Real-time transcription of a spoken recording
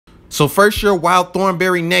So first your wild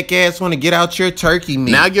thornberry neck ass wanna get out your turkey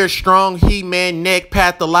meat. Now your strong he-man neck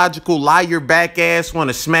pathological liar back ass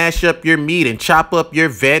wanna smash up your meat and chop up your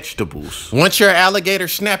vegetables. Once your alligator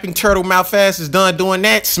snapping turtle mouth ass is done doing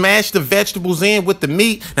that, smash the vegetables in with the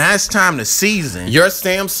meat. Now it's time to season. Your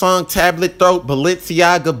Samsung tablet throat,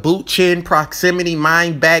 Balenciaga boot chin, proximity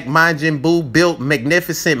mind back, Majin Buu built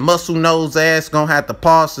magnificent muscle nose ass gonna have to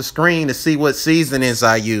pause the screen to see what seasonings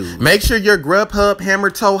I use. Make sure your Grubhub hammer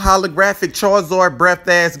toe holographic Charizard breath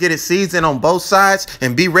ass get it seasoned on both sides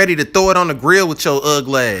and be ready to throw it on the grill with your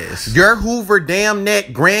ugly ass. Your Hoover damn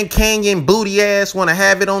neck Grand Canyon booty ass wanna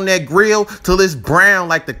have it on that grill till it's brown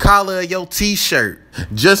like the collar of your t-shirt.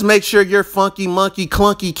 Just make sure your funky monkey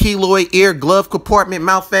clunky keloid ear glove compartment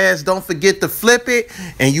mouth ass don't forget to flip it,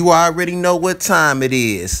 and you already know what time it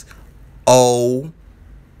is. Oh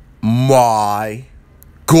my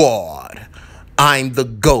God, I'm the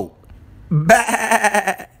GOAT.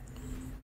 Bah!